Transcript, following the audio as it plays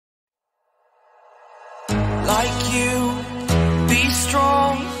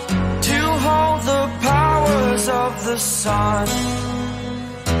the sun.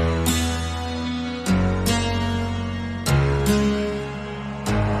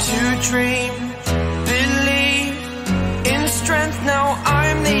 To dream, believe in strength. Now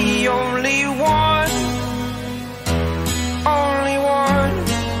I'm the only one, only one.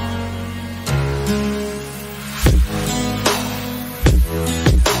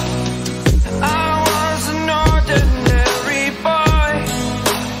 I was an ordinary boy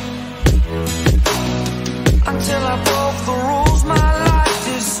until I broke the rules. My life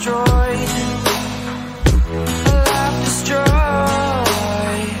destroyed, life destroyed.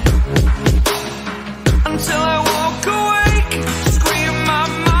 Until I woke awake, scream my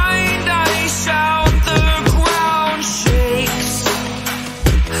mind, I shout, the ground shakes.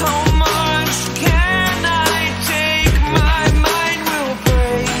 How much can I take? My mind will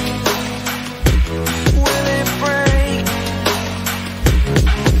break. Will it break?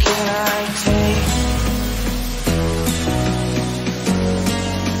 Can I take?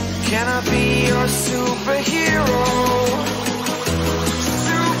 Can I be your superhero?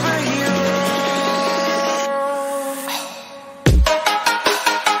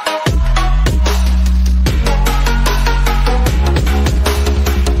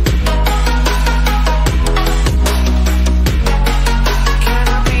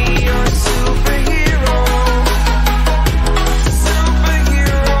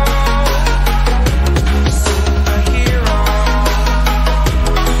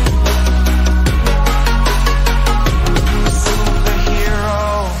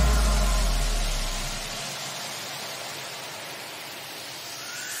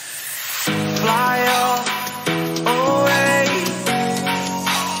 Fly up away.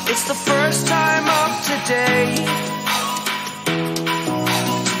 It's the first time of today.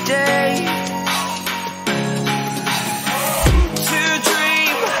 Today. To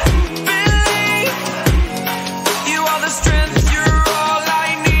dream, believe. You are the strength, you're all I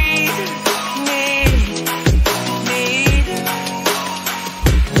need.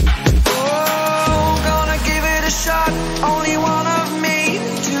 Oh, gonna give it a shot. Only one of me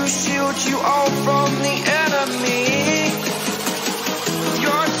to shield you all from the enemy.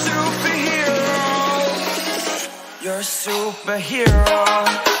 You're a superhero. You're a superhero.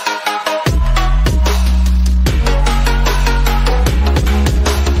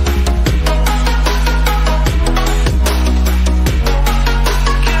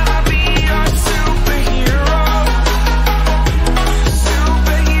 Can I be your superhero?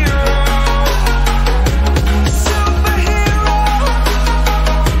 Superhero. Superhero.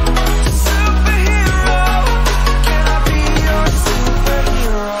 Superhero. Can I be your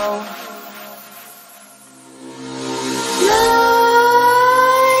superhero?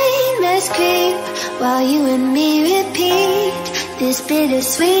 Nightmares creep while you and me repeat. This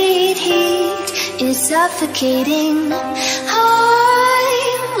bittersweet heat is suffocating.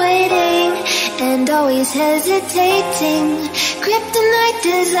 I'm waiting and always hesitating. Kryptonite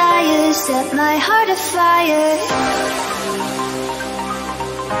desires set my heart afire.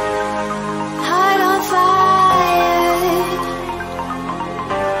 Heart on fire.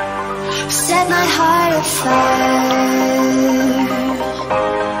 Set my heart afire.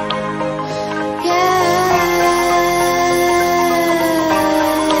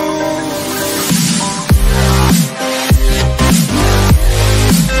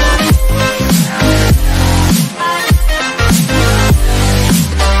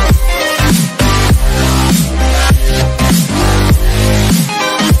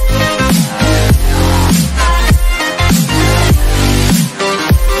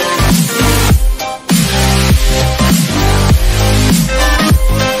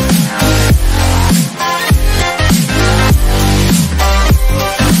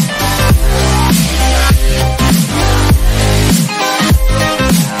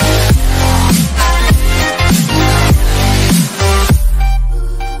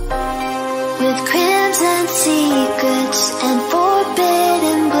 With crimson secrets and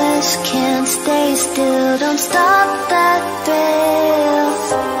forbidden bliss, can't stay still, don't stop that thrill.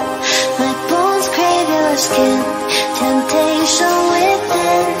 My bones crave your skin, temptation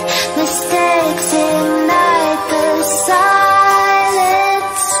within, mistakes ignite the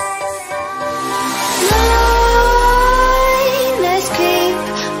silence. Nightmares creep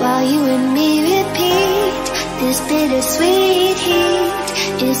while you and me repeat. This bittersweet heat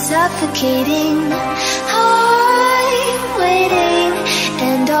is suffocating. I'm waiting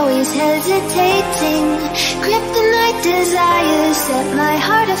and always hesitating. Kryptonite desires set my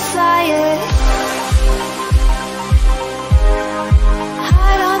heart afire.